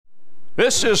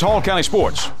This is Hall County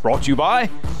Sports, brought to you by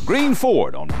Green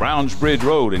Ford on Browns Bridge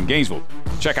Road in Gainesville.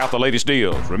 Check out the latest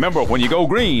deals. Remember, when you go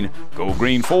Green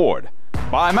Ford.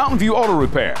 By Mountain View Auto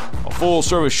Repair, a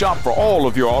full-service shop for all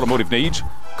of your automotive needs.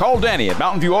 Call Danny at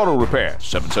Mountain View Auto Repair,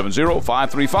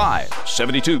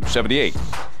 770-535-7278.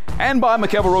 And by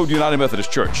McKelvey Road United Methodist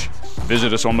Church.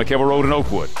 Visit us on McKelvey Road in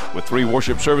Oakwood. With 3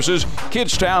 worship services,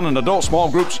 Kids Town, and adult small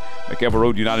groups, McKelvey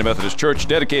Road United Methodist Church,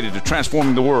 dedicated to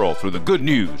transforming the world through the good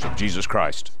news of Jesus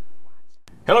Christ.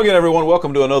 Hello again, everyone.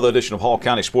 Welcome to another edition of Hall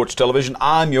County Sports Television.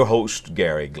 I'm your host,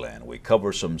 Garry Glenn. We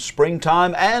cover some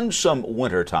springtime and some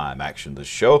wintertime action this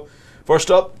show.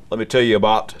 First up, let me tell you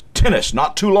about tennis.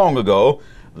 Not too long ago,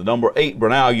 the number 8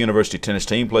 Brenau University tennis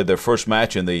team played their first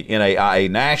match in the NAIA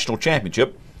National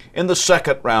Championship in the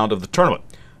second round of the tournament.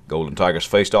 Golden Tigers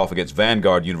faced off against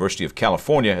Vanguard University of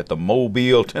California at the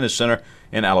Mobile Tennis Center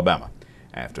in Alabama.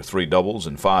 After 3 doubles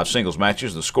and 5 singles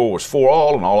matches, the score was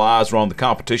 4-all, and all eyes were on the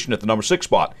competition at the number 6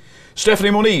 spot.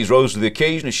 Stephanie Moniz rose to the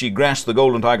occasion as she grasped the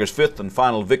Golden Tigers' 5th and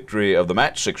final victory of the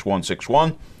match, 6-1,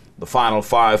 6-1, the final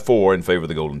 5-4 in favor of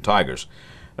the Golden Tigers.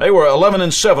 They were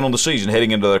 11-7 on the season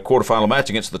heading into their quarterfinal match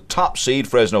against the top seed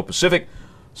Fresno Pacific.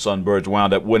 Sunbirds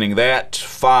wound up winning that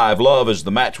 5-love as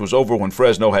the match was over when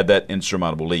Fresno had that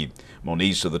insurmountable lead.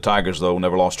 Moniz of the Tigers, though,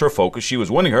 never lost her focus. She was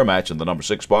winning her match in the number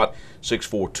 6 spot,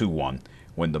 6-4, 2-1,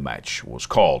 when the match was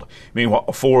called.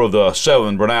 Meanwhile, 4 of the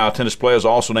 7 Brenau tennis players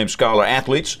also named scholar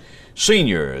athletes.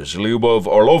 Seniors, Lyubov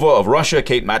Orlova of Russia,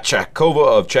 Kate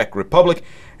Machakova of Czech Republic,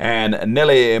 and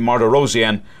Nelly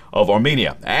Martirosyan of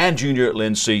Armenia, and junior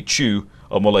Lin Si Chu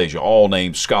of Malaysia, all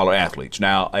named scholar athletes.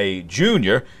 Now, a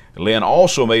junior, Lynn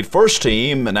also made first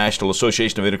team National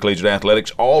Association of Intercollegiate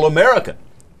Athletics All-American.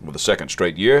 For the second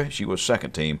straight year, she was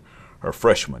second team her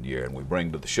freshman year. And we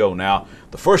bring to the show now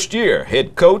the first year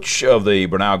head coach of the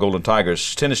Brenau Golden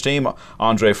Tigers tennis team,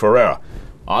 Andre Fereirra.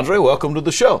 Andre, welcome to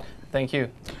the show. Thank you.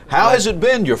 How has it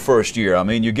been your first year? I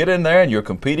mean, you get in there and you're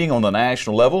competing on the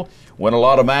national level, win a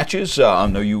lot of matches. I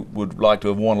know you would like to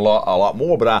have won a lot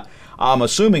more, but I'm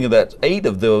assuming that 8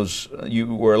 of those,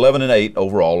 you were 11-8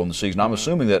 overall in the season. I'm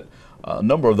assuming that a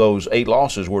number of those 8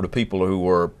 losses were to people who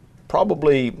were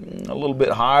probably a little bit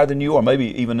higher than you, or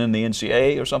maybe even in the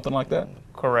NCAA or something like that.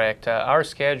 Correct. Our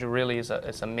schedule really is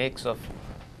a mix of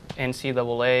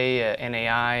NCAA,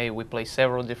 NAIA. We play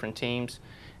several different teams,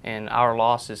 and our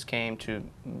losses came to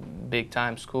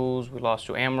big-time schools. We lost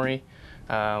to Emory.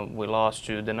 We lost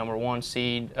to the number 1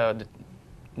 seed, the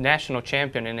national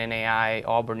champion in NAIA,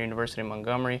 Auburn University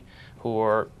Montgomery,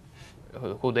 who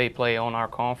they play on our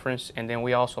conference. And then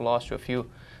we also lost to a few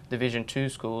Division II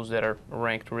schools that are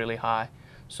ranked really high.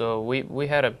 So we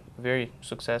had a very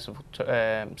successful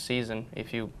season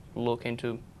if you look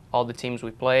into all the teams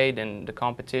we played and the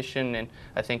competition, and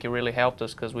I think it really helped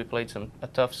us because we played a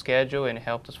tough schedule, and it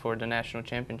helped us for the national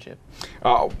championship.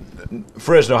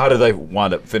 Fresno, how did they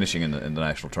wind up finishing in the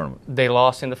national tournament? They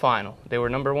lost in the final. They were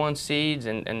number 1 seeds,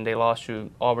 and they lost to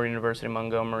Auburn University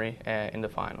Montgomery in the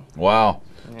final. Wow.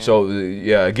 Yeah. So,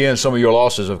 again, some of your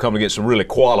losses have come against some really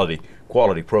quality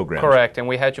programs. Correct, and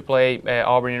we had to play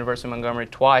Auburn University Montgomery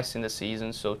twice in the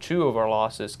season, so 2 of our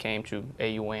losses came to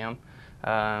AUM.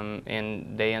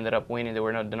 And they ended up winning. They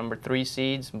were not the number 3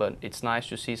 seeds, but it's nice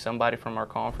to see somebody from our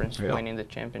conference winning the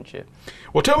championship.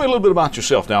 Well, tell me a little bit about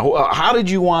yourself now. How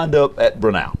did you wind up at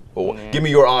Brenau? Give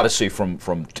me your odyssey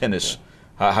from tennis,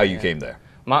 how you came there.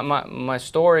 My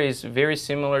story is very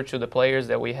similar to the players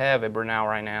that we have at Brenau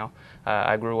right now.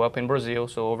 I grew up in Brazil,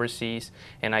 so overseas,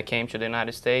 and I came to the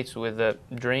United States with a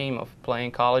dream of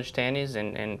playing college tennis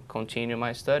and continue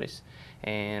my studies.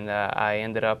 And I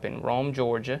ended up in Rome,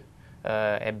 Georgia,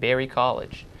 at Berry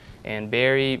College, and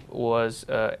Berry was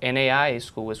NAIA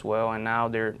school as well, and now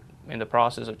they're in the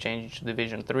process of changing to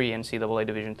Division III, NCAA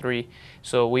Division III.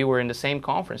 So we were in the same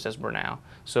conference as Brenau.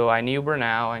 So I knew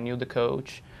Brenau, I knew the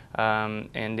coach,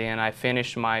 and then I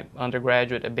finished my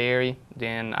undergraduate at Berry.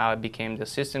 Then I became the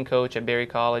assistant coach at Berry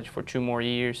College for 2 more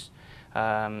years.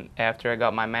 After I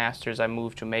got my master's, I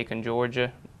moved to Macon,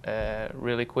 Georgia,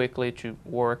 really quickly to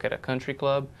work at a country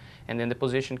club. And then the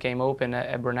position came open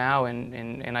at Brenau,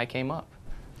 and I came up.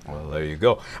 Well, there you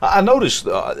go. I noticed,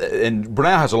 and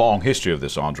Brenau has a long history of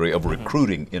this, Andre, of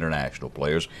recruiting international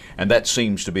players, and that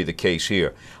seems to be the case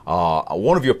here.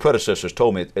 One of your predecessors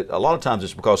told me a lot of times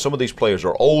it's because some of these players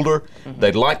are older,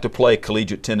 they'd like to play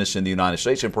collegiate tennis in the United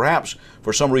States, and perhaps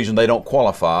for some reason they don't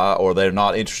qualify, or they're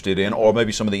not interested in, or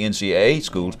maybe some of the NCAA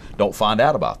schools don't find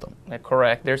out about them.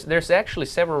 Correct. There's actually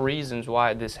several reasons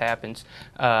why this happens.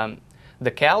 the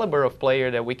caliber of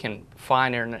player that we can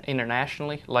find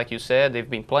internationally, like you said, they've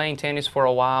been playing tennis for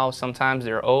a while. Sometimes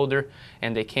they're older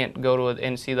and they can't go to an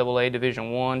NCAA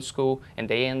Division I school, and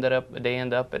they end up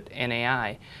at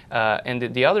NAIA.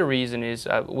 And the other reason is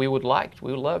we would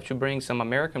love to bring some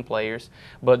American players,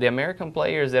 but the American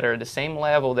players that are at the same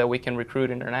level that we can recruit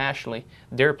internationally,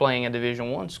 they're playing at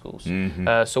Division I schools.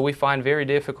 So we find very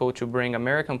difficult to bring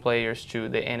American players to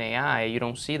the NAIA. You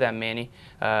don't see that many,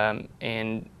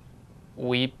 and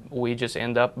we just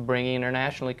end up bringing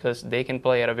internationally because they can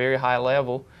play at a very high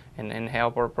level and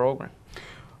help our program.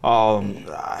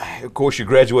 Of course, you're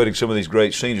graduating some of these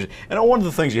great seniors, and one of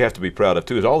the things you have to be proud of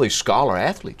too is all these scholar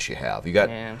athletes you have. You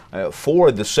got 4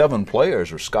 of the 7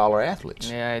 players are scholar athletes.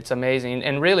 Yeah, it's amazing,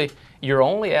 and really, you're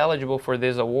only eligible for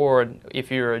this award if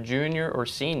you're a junior or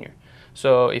senior.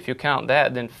 So if you count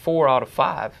that, then 4 out of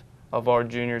 5 of our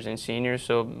juniors and seniors.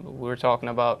 So we're talking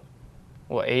about,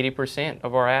 well, 80%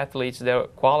 of our athletes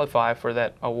that qualify for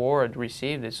that award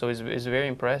received it. So it's very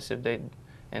impressive.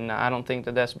 And I don't think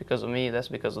that that's because of me, that's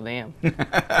because of them.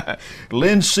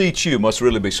 Lynn C.Chu must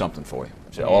really be something for you.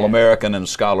 She's All-American and a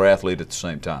scholar athlete at the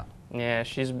same time. Yeah,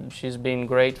 she's been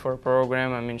great for a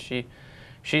program. I mean,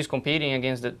 she's competing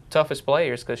against the toughest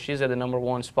players because she's at the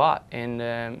 #1 spot,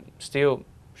 and still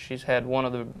she's had one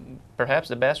of perhaps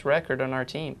the best record on our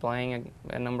team, playing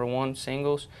at #1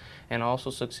 singles and also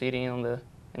succeeding in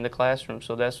the classroom.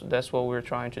 So that's what we're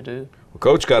trying to do. Well,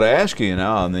 Coach, got to ask you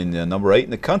now, I mean, #8 in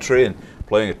the country and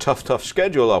playing a tough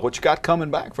schedule. What you got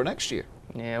coming back for next year?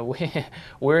 Yeah,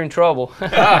 we're in trouble.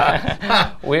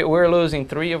 We're losing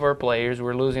 3 of our players.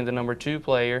 We're losing the #2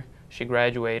 player. She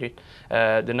graduated.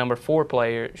 The #4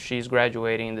 player, she's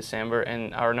graduating in December,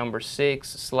 and our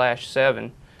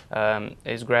 #6/7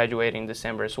 is graduating in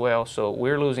December as well. So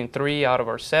we're losing 3 out of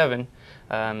our 7.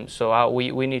 So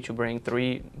we need to bring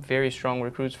 3 very strong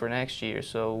recruits for next year.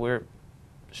 So we're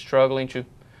struggling to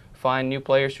find new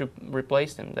players to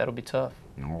replace them. That'll be tough.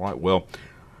 All right. Well,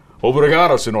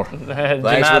 obrigado, senor.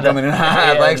 Thanks for coming in.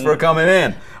 Thanks for coming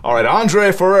in. All right,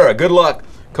 Andre Fereirra, good luck.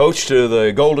 Coach to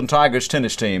the Golden Tigers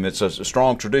tennis team. It's a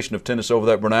strong tradition of tennis over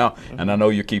there at Brenau, and I know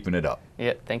you're keeping it up.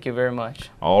 Yeah, thank you very much.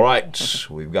 All right,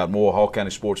 we've got more Hall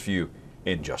County sports for you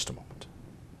in just a moment.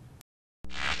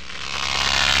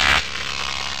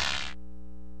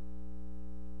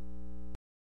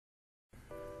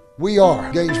 We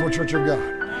are Gainesville Church of God.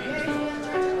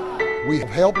 We have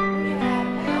help,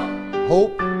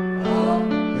 hope,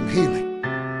 and healing.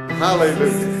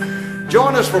 Hallelujah.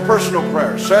 Join us for personal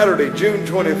prayer Saturday, June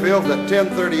 25th at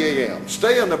 10:30 a.m.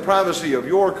 Stay in the privacy of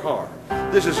your car.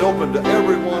 This is open to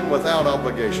everyone without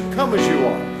obligation. Come as you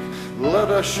are.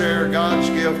 Let us share God's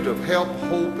gift of help,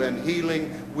 hope, and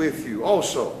healing with you.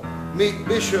 Also, meet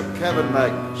Bishop Kevin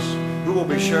Magnus, who will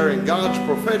be sharing God's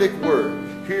prophetic word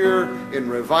here in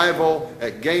Revival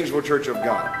at Gainesville Church of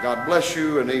God. God bless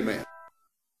you and amen.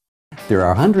 There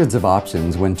are hundreds of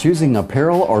options when choosing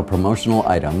apparel or promotional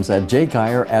items at J.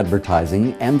 Geyer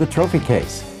Advertising and the Trophy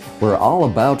Case. We're all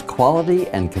about quality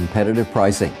and competitive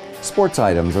pricing. Sports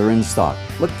items are in stock.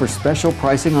 Look for special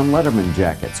pricing on Letterman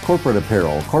jackets, corporate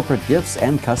apparel, corporate gifts,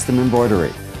 and custom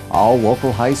embroidery. All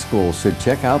local high schools should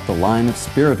check out the line of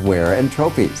spirit wear and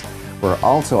trophies. We're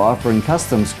also offering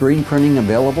custom screen printing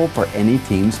available for any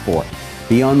team sport.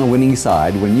 Be on the winning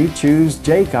side when you choose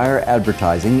J. Geyer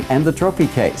Advertising and the Trophy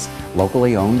Case,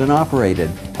 locally owned and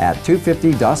operated at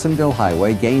 250 Dawsonville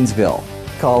Highway, Gainesville.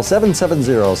 Call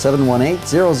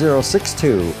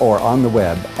 770-718-0062 or on the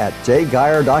web at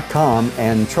jgeyer.com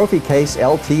and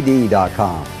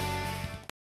trophycaseltd.com.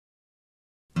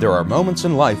 There are moments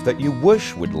in life that you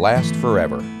wish would last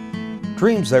forever.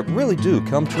 Dreams that really do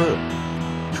come true.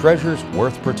 Treasures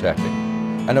worth protecting.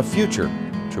 And a future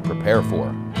to prepare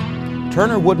for.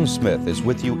 Turner Wood & Smith is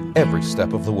with you every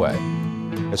step of the way.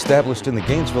 Established in the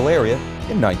Gainesville area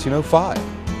in 1905.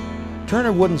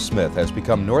 Turner Wood & Smith has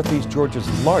become Northeast Georgia's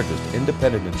largest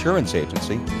independent insurance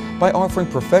agency by offering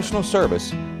professional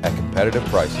service at competitive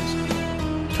prices.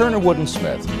 Turner Wood &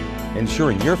 Smith,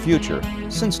 insuring your future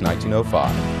since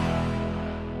 1905.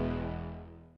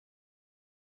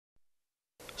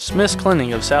 Smith's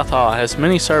Cleaning of South Hall has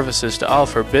many services to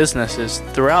offer businesses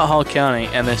throughout Hall County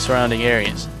and the surrounding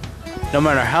areas. No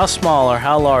matter how small or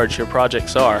how large your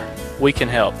projects are, we can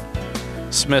help.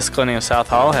 Smith's Cleaning of South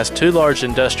Hall has 2 large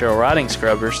industrial riding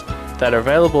scrubbers that are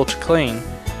available to clean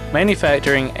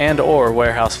manufacturing and/or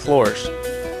warehouse floors.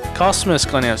 Call Smith's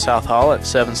Cleaning of South Hall at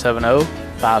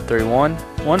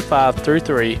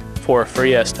 770-531-1533 for a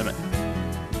free estimate.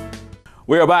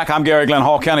 We are back. I'm Garry Glenn.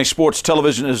 Hall County Sports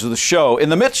Television is the show. In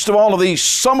the midst of all of these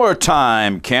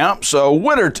summertime camps,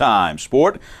 wintertime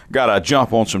sport got to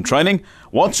jump on some training.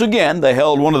 Once again, they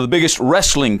held one of the biggest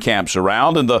wrestling camps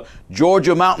around in the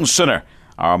Georgia Mountain Center.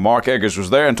 Our Marc Eggers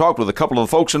was there and talked with a couple of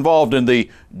the folks involved in the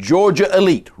Georgia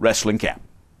Elite Wrestling Camp.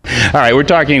 All right, we're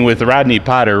talking with Rodney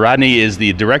Potter. Rodney is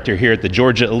the director here at the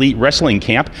Georgia Elite Wrestling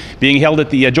Camp being held at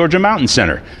the Georgia Mountain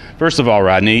Center. First of all,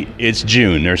 Rodney, it's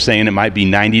June. They're saying it might be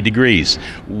 90 degrees.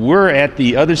 We're at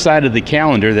the other side of the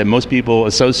calendar that most people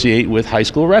associate with high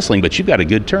school wrestling, but you've got a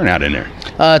good turnout in there.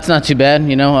 It's not too bad,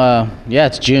 yeah,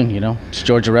 it's June, It's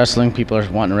Georgia wrestling. People are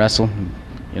wanting to wrestle,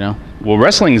 Well,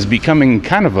 wrestling is becoming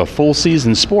kind of a full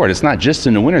season sport. It's not just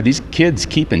in the winter. These kids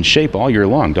keep in shape all year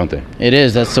long, don't they? It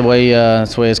is. That's the way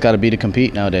it's got to be to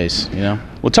compete nowadays,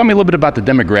 Well, tell me a little bit about the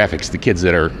demographics, the kids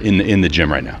that are in the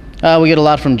gym right now. We get a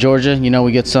lot from Georgia,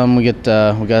 we get some. We got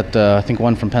I think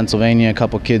one from Pennsylvania, a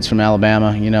couple kids from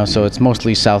Alabama, so it's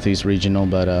mostly Southeast regional,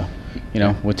 but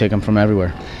we take them from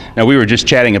everywhere. Now, we were just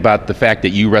chatting about the fact that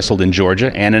you wrestled in Georgia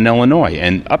and in Illinois.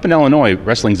 And up in Illinois,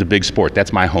 wrestling's a big sport.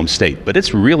 That's my home state. But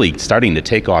it's really starting to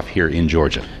take off here in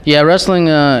Georgia. Yeah, wrestling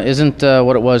isn't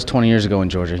what it was 20 years ago in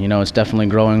Georgia. It's definitely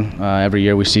growing. Every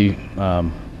year we see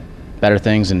better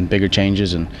things and bigger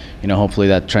changes. And, hopefully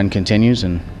that trend continues.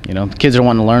 And, the kids are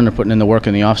wanting to learn. They're putting in the work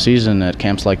in the off-season at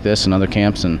camps like this and other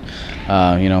camps and,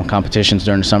 competitions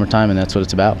during the summertime. And that's what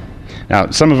it's about. Now,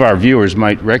 some of our viewers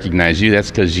might recognize you.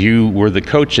 That's because you were the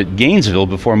coach at Gainesville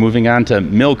before moving on to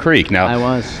Mill Creek. Now, I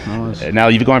was. Now,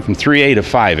 you've gone from 3A to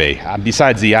 5A.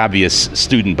 Besides the obvious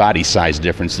student body size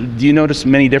difference, do you notice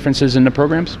many differences in the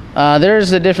programs?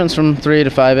 There's a difference from 3A to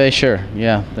 5A, sure.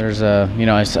 Yeah, there's I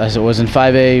was in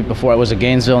 5A before I was at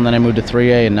Gainesville, and then I moved to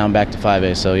 3A, and now I'm back to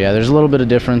 5A. So, yeah, there's a little bit of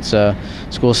difference.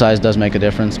 School size does make a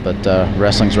difference, but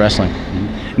wrestling's wrestling.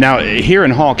 Now, here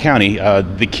in Hall County,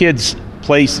 the kids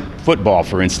play football,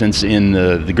 for instance, in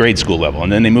the grade school level,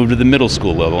 and then they move to the middle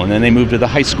school level, and then they move to the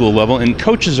high school level, and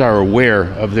coaches are aware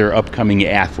of their upcoming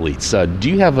athletes. Do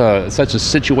you have such a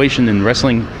situation in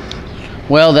wrestling?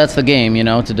 Well, that's the game,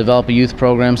 to develop a youth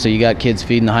program, so you got kids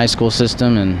feeding the high school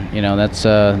system, and that's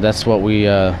what we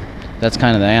that's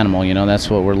kind of the animal, that's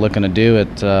what we're looking to do.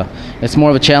 It's more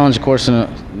of a challenge, of course,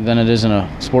 than it is in a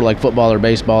sport like football or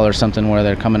baseball or something where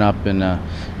they're coming up, and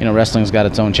wrestling's got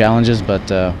its own challenges,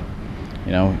 but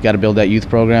you've got to build that youth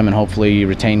program, and hopefully you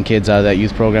retain kids out of that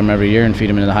youth program every year and feed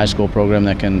them into the high school program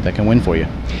that can win for you.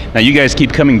 Now, you guys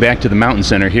keep coming back to the Mountain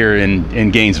Center here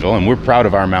in Gainesville, and we're proud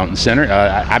of our Mountain Center.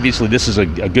 Obviously, this is a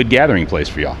good gathering place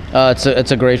for y'all.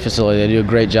 It's a great facility. They do a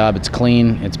great job. It's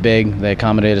clean. It's big. They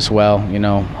accommodate us well.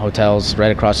 Hotels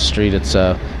right across the street. It's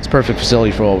a perfect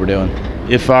facility for what we're doing.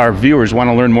 If our viewers want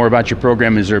to learn more about your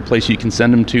program, is there a place you can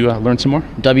send them to learn some more?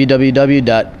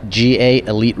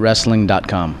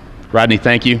 www.gaelitewrestling.com. Rodney,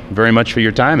 thank you very much for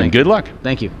your time, and good luck.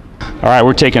 Thank you. All right,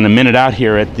 we're taking a minute out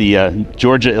here at the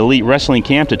Georgia Elite Wrestling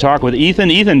Camp to talk with Ethan.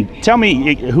 Ethan, tell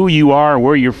me who you are,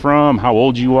 where you're from, how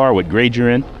old you are, what grade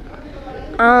you're in.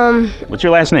 What's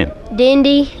your last name?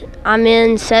 Dindy. I'm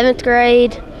in 7th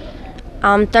grade.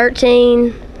 I'm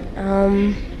 13.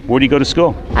 Where do you go to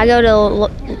school? I go to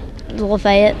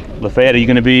Lafayette. Lafayette. Are you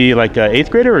going to be like an 8th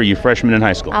grader, or are you a freshman in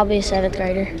high school? I'll be a 7th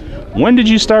grader. When did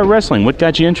you start wrestling? What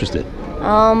got you interested?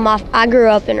 I grew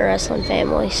up in a wrestling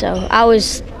family, so I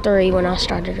was 3 when I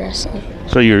started wrestling.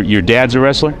 So your dad's a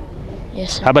wrestler?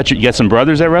 Yes, sir. How about you got some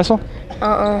brothers that wrestle?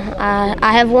 I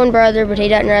have one brother, but he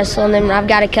doesn't wrestle, and then I've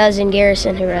got a cousin,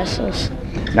 Garrison, who wrestles.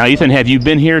 Now, Ethan, have you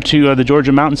been here to the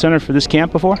Georgia Mountain Center for this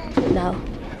camp before? No.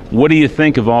 What do you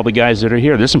think of all the guys that are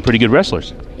here? There's some pretty good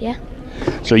wrestlers. Yeah.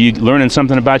 So you learning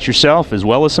something about yourself as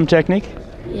well as some technique?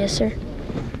 Yes, sir.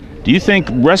 Do you think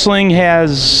wrestling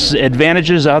has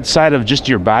advantages outside of just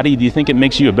your body? Do you think it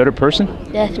makes you a better person?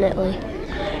 Definitely.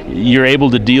 You're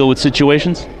able to deal with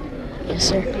situations? Yes,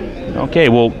 sir. Okay,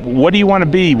 well, what do you want to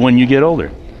be when you get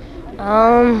older?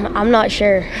 I'm not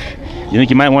sure. You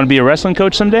think you might want to be a wrestling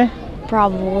coach someday?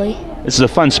 Probably. This is a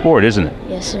fun sport, isn't it?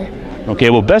 Yes, sir. Okay,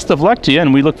 well, best of luck to you,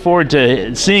 and we look forward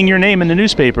to seeing your name in the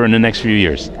newspaper in the next few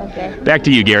years. Okay. Back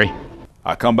to you, Gary.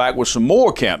 I'll come back with some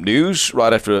more camp news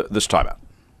right after this timeout.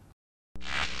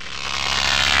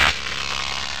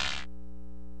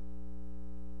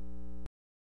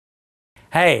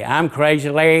 Hey, I'm Crazy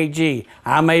Larry G.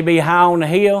 I may be high on the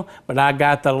hill, but I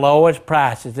got the lowest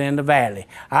prices in the valley.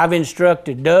 I've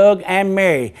instructed Doug and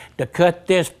Mary to cut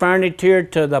this furniture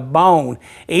to the bone,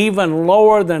 even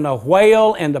lower than a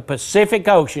whale in the Pacific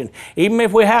Ocean. Even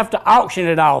if we have to auction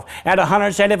it off at a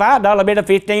 $175 bid, a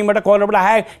 15 with a quarter with a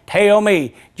half, tell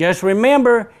me. Just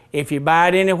remember, if you buy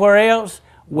it anywhere else,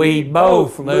 we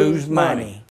both lose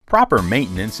money. Proper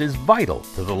maintenance is vital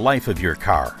to the life of your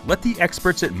car. Let the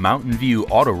experts at Mountain View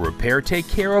Auto Repair take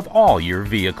care of all your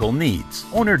vehicle needs.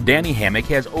 Owner Danny Hammock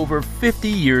has over 50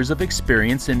 years of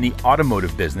experience in the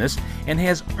automotive business and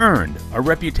has earned a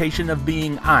reputation of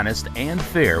being honest and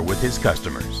fair with his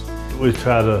customers. We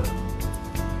try to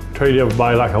treat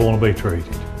everybody like I want to be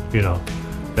treated. You know,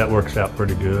 that works out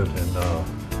pretty good, and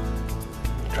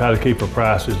try to keep our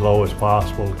price as low as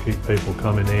possible to keep people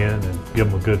coming in and give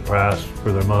them a good price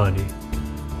for their money.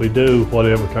 We do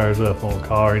whatever turns up on a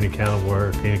car, any kind of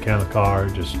work, any kind of car,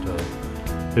 just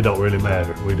it don't really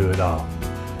matter. We do it all.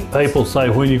 People say,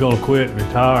 when are you going to quit and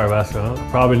retire? I said,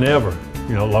 probably never.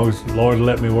 You know, as long as the Lord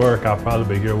let me work, I'll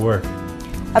probably be here working.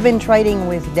 I've been trading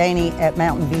with Danny at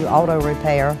Mountain View Auto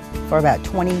Repair for about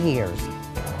 20 years.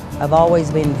 I've always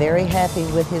been very happy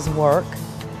with his work.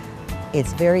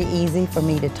 It's very easy for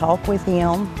me to talk with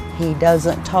him. He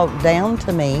doesn't talk down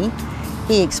to me.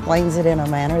 He explains it in a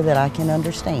manner that I can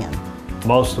understand.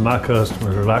 Most of my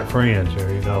customers are like friends here.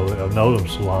 You know, I've known them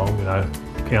so long, and I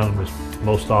count them as,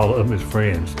 most all of them as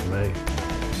friends to me.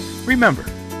 Remember,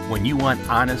 when you want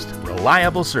honest,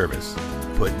 reliable service,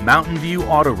 put Mountain View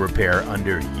Auto Repair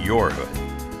under your hood.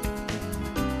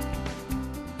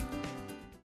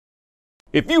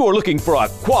 If you are looking for a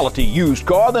quality used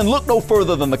car, then look no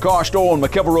further than the car store on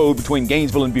McKelvey Road between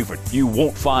Gainesville and Beaufort. You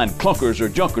won't find clunkers or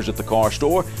junkers at the car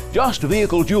store, just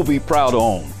vehicles you'll be proud to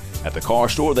own. At the car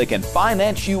store, they can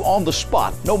finance you on the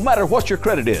spot, no matter what your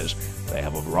credit is. They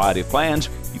have a variety of plans.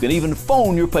 You can even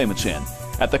phone your payments in.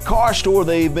 At the car store,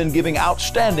 they've been giving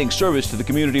outstanding service to the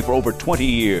community for over 20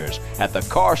 years. At the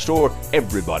car store,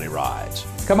 everybody rides.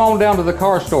 Come on down to the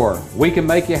car store. We can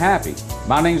make you happy.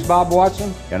 My name's Bob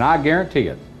Watson, and I guarantee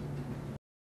it.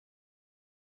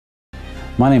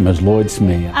 My name is Lloyd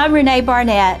Smith. I'm Renee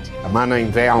Barnett. My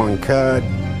name's Alan Cudd.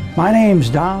 My name's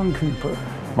Don Cooper.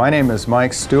 My name is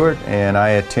Mike Stewart, and I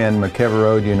attend McKelvey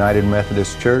Road United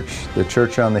Methodist Church, the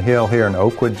church on the hill here in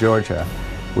Oakwood, Georgia.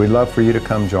 We'd love for you to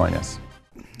come join us.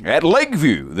 At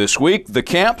Lakeview this week, the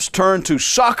camps turned to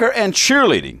soccer and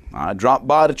cheerleading. I dropped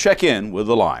by to check in with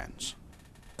the Lions.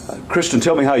 Kristen,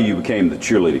 tell me how you became the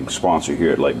cheerleading sponsor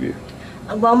here at Lakeview.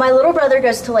 Well, my little brother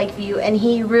goes to Lakeview, and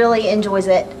he really enjoys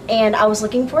it. And I was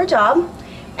looking for a job,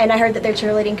 and I heard that their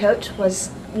cheerleading coach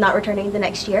was not returning the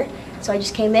next year. So I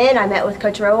just came in, I met with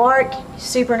Coach Roark,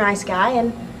 super nice guy,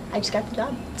 and I just got the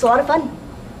job. It's a lot of fun.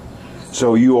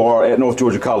 So you are at North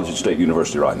Georgia College at State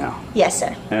University right now? Yes,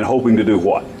 sir. And hoping to do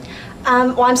what?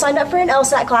 Well, I'm signed up for an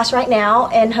LSAT class right now,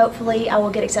 and hopefully I will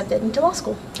get accepted into law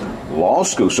school. Law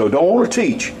school, so don't want to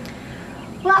teach?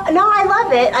 Well, no, I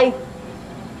love it.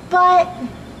 But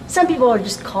some people are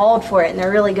just called for it, and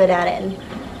they're really good at it,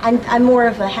 and I'm more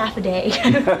of a half a day.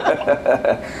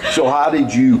 So how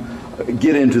did you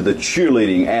get into the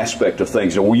cheerleading aspect of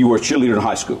things? Well, you were a cheerleader in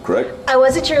high school, correct? I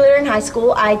was a cheerleader in high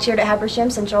school. I cheered at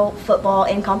Habersham Central football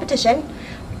in competition.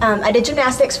 I did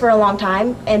gymnastics for a long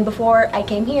time, and before I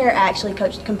came here, I actually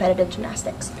coached competitive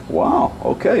gymnastics. Wow,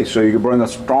 okay, so you can bring a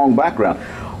strong background.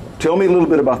 Tell me a little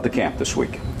bit about the camp this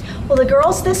week. Well, the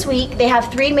girls this week, they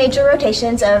have 3 major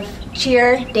rotations of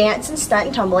cheer, dance, and stunt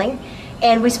and tumbling,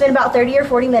 and we spend about 30 or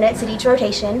 40 minutes at each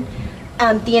rotation.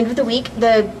 At the end of the week,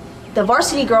 the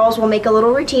varsity girls will make a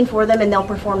little routine for them, and they'll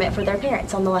perform it for their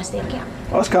parents on the last day of camp.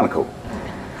 Well, that's kind of cool.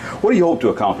 What do you hope to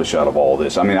accomplish out of all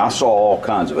this? I mean, I saw all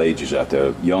kinds of ages out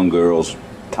there, young girls,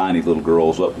 tiny little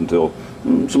girls, up until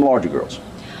some larger girls.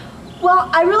 Well,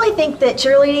 I really think that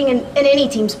cheerleading, in any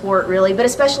team sport really, but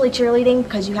especially cheerleading,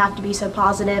 because you have to be so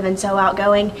positive and so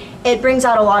outgoing, it brings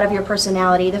out a lot of your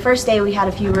personality. The first day we had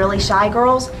a few really shy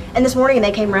girls, and this morning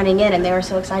they came running in and they were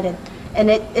so excited.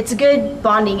 And it's a good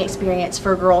bonding experience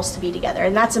for girls to be together,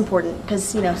 and that's important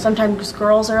because, you know, sometimes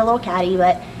girls are a little catty,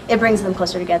 but it brings them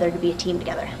closer together to be a team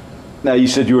together. Now, you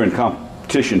said you were in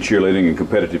competition cheerleading and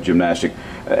competitive gymnastics,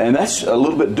 and that's a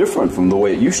little bit different from the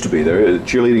way it used to be.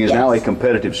 Cheerleading is now a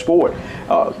competitive sport.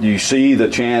 Do you see the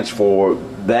chance for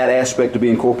that aspect to be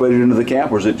incorporated into the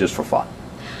camp, or is it just for fun?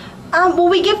 Well,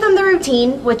 we give them the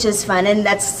routine, which is fun, and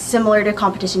that's similar to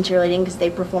competition cheerleading because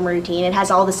they perform a routine. It has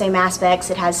all the same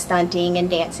aspects. It has stunting and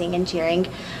dancing and cheering.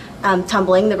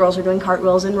 Tumbling, the girls are doing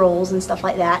cartwheels and rolls and stuff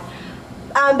like that.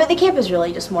 But the camp is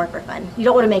really just more for fun. You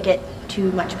don't want to make it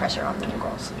too much pressure on the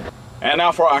girls. And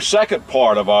now for our second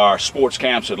part of our sports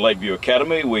camps at Lakeview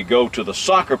Academy, we go to the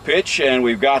soccer pitch, and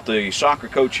we've got the soccer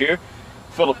coach here,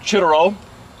 Philip Chitterow.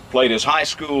 Played his high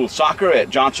school soccer at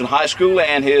Johnson High School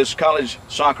and his college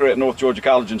soccer at North Georgia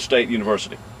College and State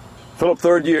University. Philip,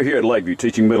 third year here at Lakeview,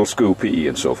 teaching middle school PE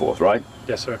and so forth, right?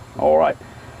 Yes, sir. All right.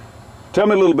 Tell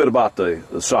me a little bit about the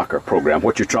soccer program,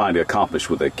 what you're trying to accomplish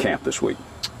with the camp this week.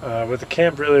 With the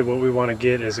camp, really what we want to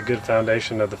get is a good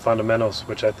foundation of the fundamentals,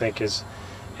 which I think is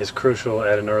crucial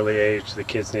at an early age. The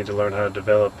kids need to learn how to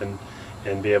develop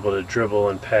and be able to dribble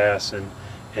and pass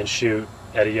and shoot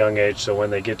at a young age, so when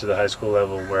they get to the high school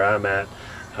level where I'm at,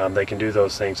 they can do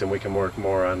those things and we can work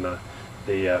more on the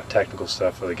technical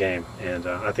stuff of the game. And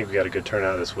I think we got a good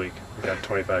turnout this week. We got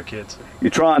 25 kids. You're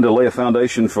trying to lay a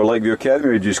foundation for Lakeview Academy,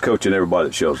 or are you just coaching everybody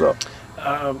that shows up?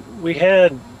 We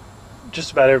had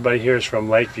just about everybody here is from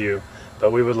Lakeview,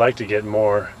 but we would like to get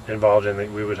more involved in it.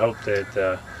 We would hope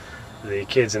that the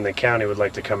kids in the county would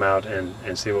like to come out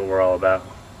and see what we're all about.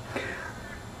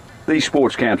 These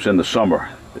sports camps in the summer,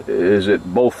 is it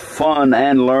both fun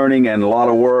and learning and a lot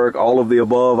of work, all of the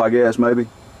above, I guess, maybe?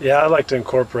 Yeah, I like to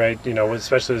incorporate,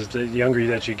 especially as the younger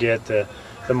that you get, the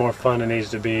more fun it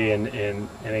needs to be and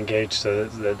engaged, so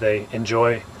that they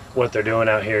enjoy what they're doing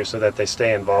out here, so that they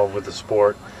stay involved with the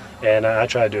sport. And I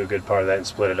try to do a good part of that and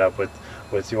split it up with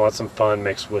you want some fun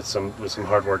mixed with some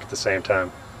hard work at the same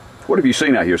time. What have you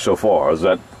seen out here so far? Is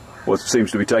that what seems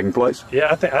to be taking place?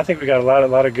 Yeah, I think we got a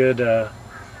lot of good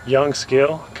young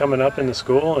skill coming up in the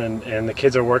school, and the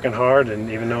kids are working hard,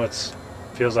 and even though it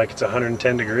feels like it's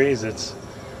 110 degrees,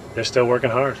 they're still working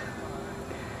hard.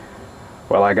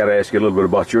 Well, I got to ask you a little bit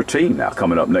about your team now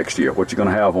coming up next year. What you going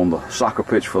to have on the soccer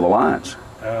pitch for the Lions?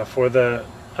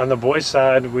 On the boys'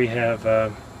 side, we have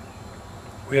a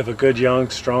good, young,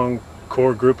 strong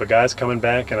core group of guys coming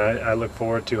back, and I look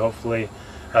forward to hopefully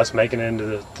us making it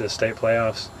into the state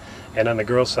playoffs. And on the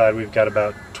girls' side, we've got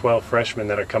about 12 freshmen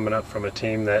that are coming up from a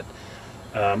team that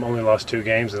only lost 2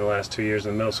 games in the last 2 years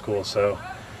in middle school. So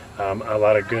a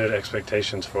lot of good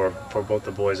expectations for both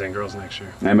the boys and girls next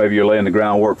year. And maybe you're laying the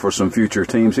groundwork for some future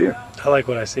teams here. I like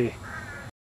what I see.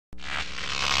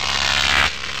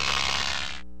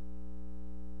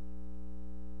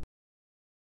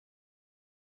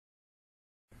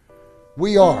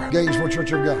 We are Gainesville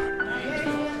Church of God.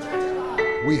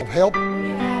 We have help,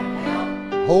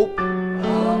 hope,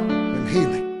 and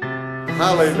healing.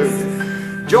 Hallelujah.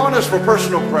 Join us for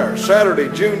personal prayer Saturday,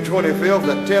 June 25th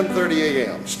at 10:30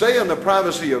 a.m. Stay in the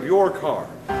privacy of your car.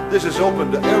 This is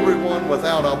open to everyone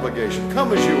without obligation.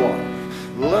 Come as you are.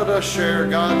 Let us share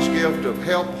God's gift of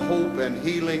help, hope, and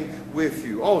healing with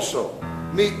you. Also,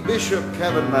 meet Bishop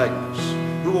Kevin Magnus,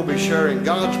 who will be sharing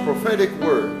God's prophetic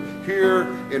word here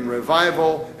in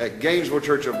revival at Gainesville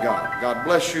Church of God. God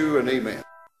bless you and amen.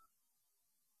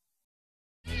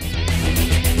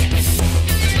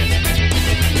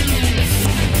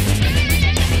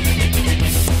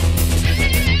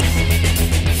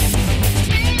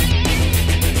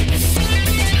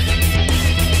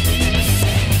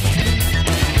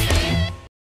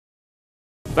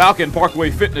 Falcon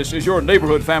Parkway Fitness is your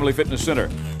neighborhood family fitness center.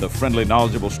 The friendly,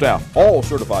 knowledgeable staff, all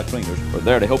certified trainers, are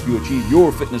there to help you achieve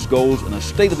your fitness goals in a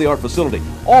state-of-the-art facility,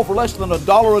 all for less than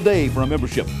 $1 a day for a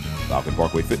membership. Falcon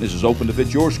Parkway Fitness is open to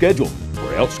fit your schedule.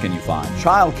 Where else can you find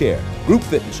child care, group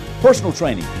fitness, personal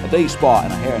training, a day spa,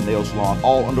 and a hair and nail salon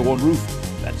all under one roof?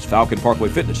 That's Falcon Parkway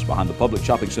Fitness behind the Public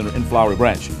Shopping Center in Flowery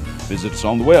Branch. Visit us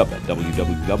on the web at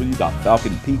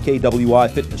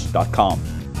www.falconpkwfitness.com.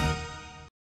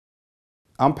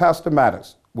 I'm Pastor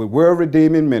Matters with World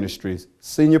Redeeming Ministries,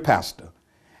 Senior Pastor.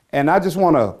 And I just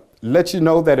want to let you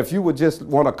know that if you would just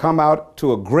want to come out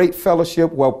to a great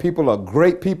fellowship where people are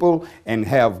great people and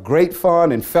have great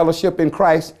fun and fellowship in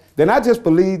Christ, then I just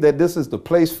believe that this is the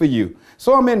place for you.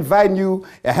 So I'm inviting you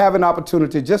and have an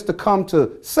opportunity just to come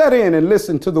to set in and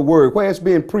listen to the word, where it's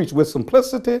being preached with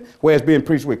simplicity, where it's being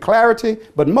preached with clarity,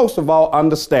 but most of all,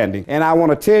 understanding. And I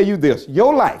want to tell you this,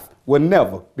 your life will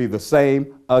never be the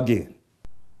same again.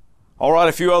 All right,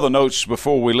 a few other notes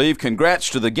before we leave. Congrats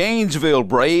to the Gainesville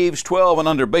Braves 12 and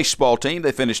under baseball team.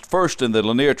 They finished first in the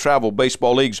Lanier Travel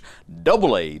Baseball League's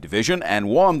AA division and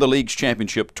won the league's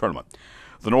championship tournament.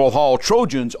 The North Hall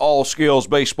Trojans All-Skills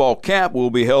Baseball Camp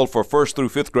will be held for 1st through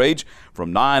 5th grades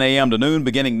from 9 a.m. to noon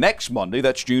beginning next Monday,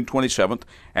 that's June 27th,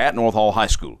 at North Hall High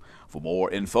School. For more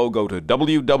info, go to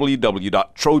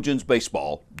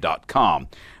www.trojansbaseball.com.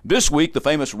 This week, the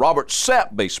famous Robert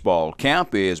Sapp Baseball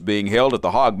Camp is being held at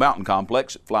the Hog Mountain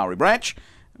Complex at Flowery Branch.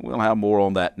 We'll have more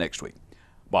on that next week.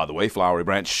 By the way, Flowery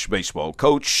Branch baseball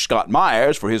coach Scott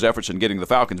Myers, for his efforts in getting the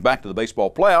Falcons back to the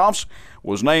baseball playoffs,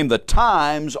 was named the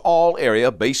Times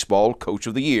All-Area Baseball Coach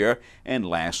of the Year in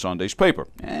last Sunday's paper.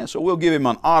 And so we'll give him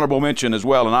an honorable mention as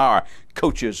well in our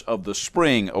Coaches of the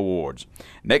Spring Awards.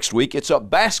 Next week, it's a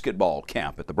basketball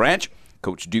camp at the branch.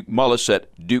 Coach Duke Mullis at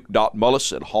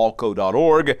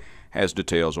duke.mullis@hallco.org has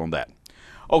details on that.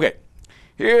 Okay.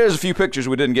 Here's a few pictures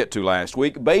we didn't get to last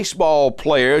week. Baseball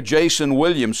player Jason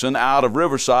Williamson out of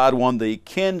Riverside won the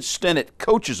Ken Stennett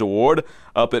Coaches Award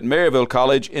up at Maryville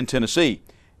College in Tennessee.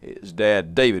 His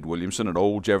dad, David Williamson, an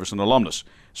old Jefferson alumnus.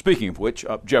 Speaking of which,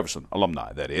 Jefferson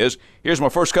alumni, that is, here's my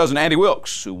first cousin, Andy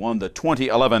Wilkes, who won the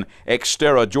 2011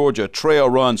 Xterra Georgia Trail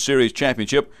Run Series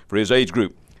Championship for his age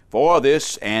group. For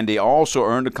this, Andy also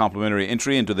earned a complimentary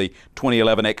entry into the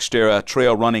 2011 Xterra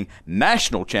Trail Running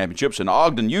National Championships in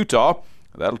Ogden, Utah.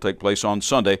 That'll take place on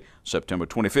Sunday, September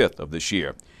 25th of this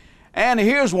year. And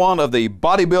here's one of the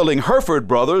bodybuilding Hereford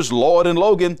brothers, Lloyd and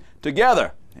Logan,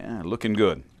 together. Yeah, looking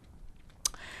good.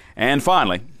 And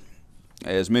finally,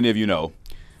 as many of you know,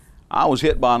 I was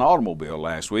hit by an automobile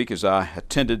last week as I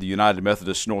attended the United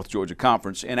Methodist North Georgia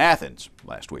Conference in Athens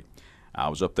last week. I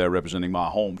was up there representing my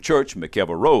home church,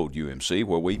 McKellar Road, UMC,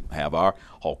 where we have our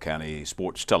Hall County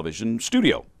Sports Television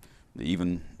studio. They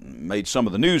even made some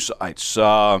of the news sites,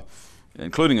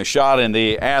 including a shot in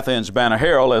the Athens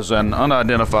Banner-Herald as an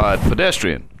unidentified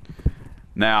pedestrian.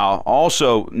 Now,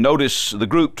 also notice the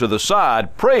group to the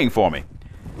side praying for me.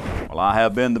 Well, I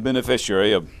have been the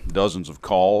beneficiary of dozens of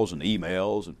calls and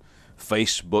emails and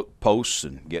Facebook posts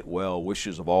and get well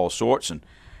wishes of all sorts, and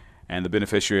the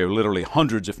beneficiary of literally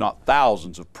hundreds, if not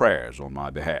thousands, of prayers on my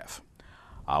behalf.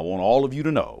 I want all of you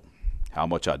to know how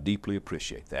much I deeply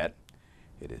appreciate that.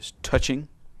 It is touching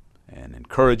and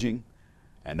encouraging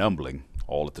and humbling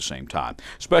all at the same time.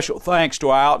 Special thanks to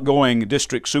our outgoing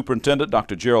district superintendent,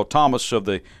 Dr. Gerald Thomas of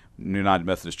the United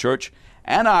Methodist Church,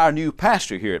 and our new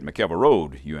pastor here at McKellar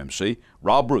Road, UMC,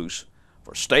 Rob Bruce,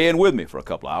 for staying with me for a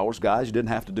couple of hours. Guys, you didn't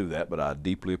have to do that, but I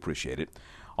deeply appreciate it.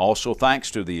 Also, thanks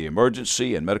to the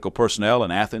emergency and medical personnel in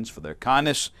Athens for their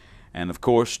kindness, and of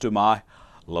course to my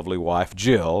lovely wife,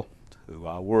 Jill, who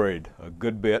I worried a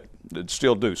good bit, and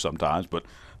still do sometimes, but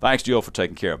thanks, Jill, for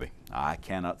taking care of me. I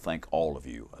cannot thank all of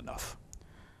you enough.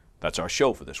 That's our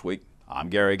show for this week. I'm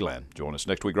Garry Glenn. Join us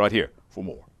next week right here for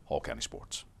more Hall County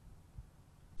Sports.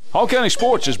 Hall County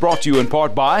Sports is brought to you in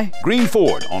part by Green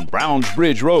Ford on Browns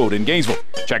Bridge Road in Gainesville.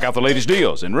 Check out the latest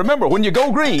deals. And remember, when you go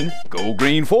Green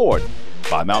Ford.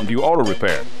 By Mountain View Auto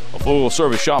Repair, a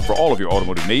full-service shop for all of your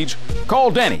automotive needs. Call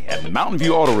Danny at Mountain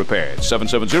View Auto Repair at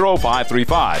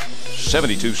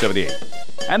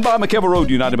 770-535-7278. And by McKellar Road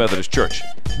United Methodist Church.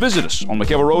 Visit us on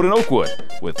McKellar Road in Oakwood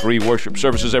with 3 worship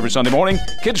services every Sunday morning,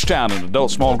 Kids Town and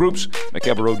adult small groups.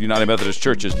 McKellar Road United Methodist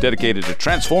Church is dedicated to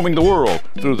transforming the world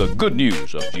through the good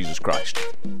news of Jesus Christ.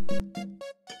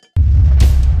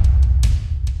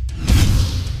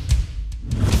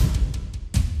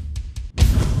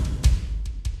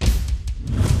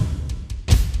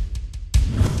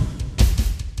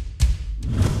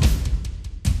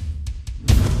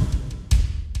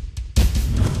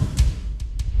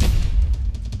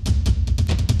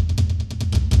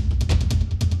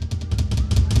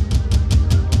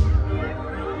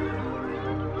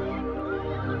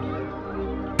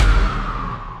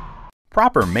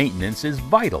 Proper maintenance is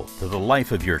vital to the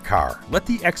life of your car. Let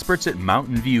the experts at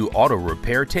Mountain View Auto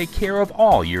Repair take care of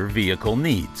all your vehicle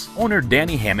needs. Owner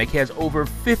Danny Hammock has over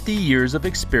 50 years of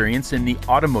experience in the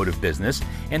automotive business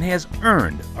and has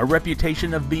earned a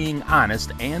reputation of being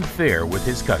honest and fair with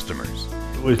his customers.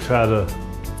 We try to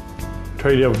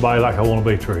treat everybody like I want to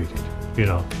be treated. You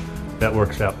know, that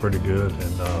works out pretty good,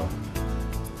 and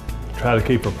try to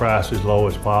keep the price as low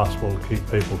as possible to keep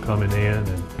people coming in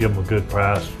and give them a good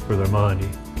price for their money.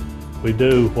 We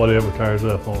do whatever turns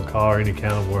up on a car, any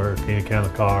kind of work, any kind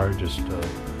of car, just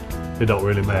it don't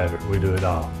really matter. We do it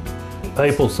all.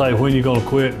 People say, when you going to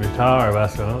quit and retire? I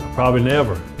say, oh, probably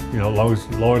never. You know, as long as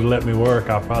the Lord let me work,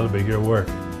 I'll probably be here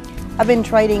working. I've been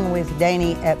trading with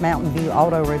Danny at Mountain View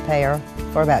Auto Repair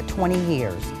for about 20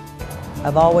 years.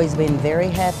 I've always been very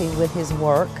happy with his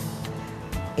work.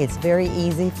 It's very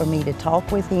easy for me to talk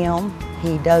with him.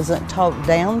 He doesn't talk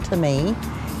down to me.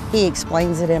 He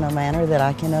explains it in a manner that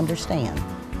I can understand.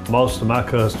 Most of my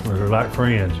customers are like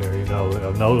friends here. You know,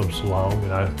 I've known them so long,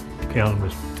 and I count them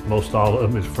as, most all of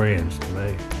them as friends to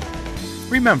me.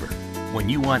 Remember, when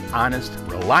you want honest,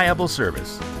 reliable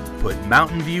service, put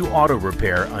Mountain View Auto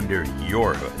Repair under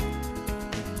your hood.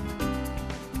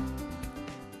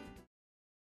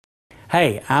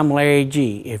 Hey, I'm Larry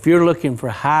G. If you're looking for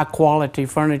high quality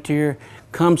furniture,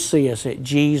 come see us at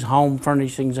G's Home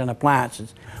Furnishings and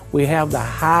Appliances. We have the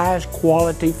highest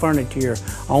quality furniture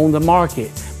on the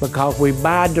market because we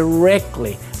buy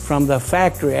directly from the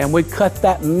factory and we cut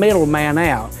that middleman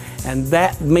out. And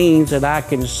that means that I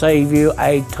can save you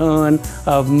a ton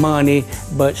of money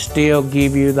but still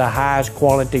give you the highest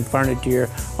quality furniture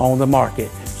on the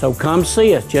market. So come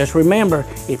see us. Just remember,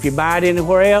 if you buy it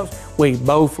anywhere else, we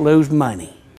both lose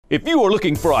money. If you are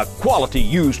looking for a quality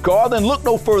used car, then look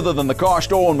no further than the car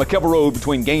store on McKelvey Road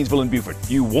between Gainesville and Beaufort.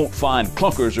 You won't find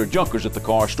clunkers or junkers at the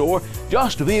car store,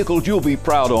 just vehicles you'll be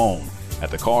proud to own. At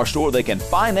the car store, they can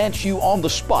finance you on the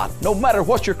spot, no matter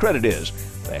what your credit is.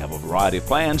 They have a variety of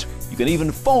plans. You can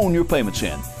even phone your payments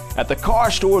in. At the car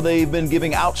store, they've been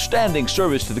giving outstanding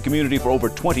service to the community for over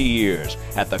 20 years.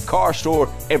 At the car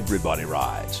store, everybody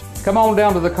rides. Come on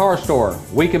down to the car store.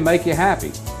 We can make you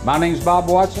happy. My name's Bob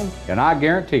Watson, and I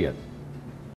guarantee it.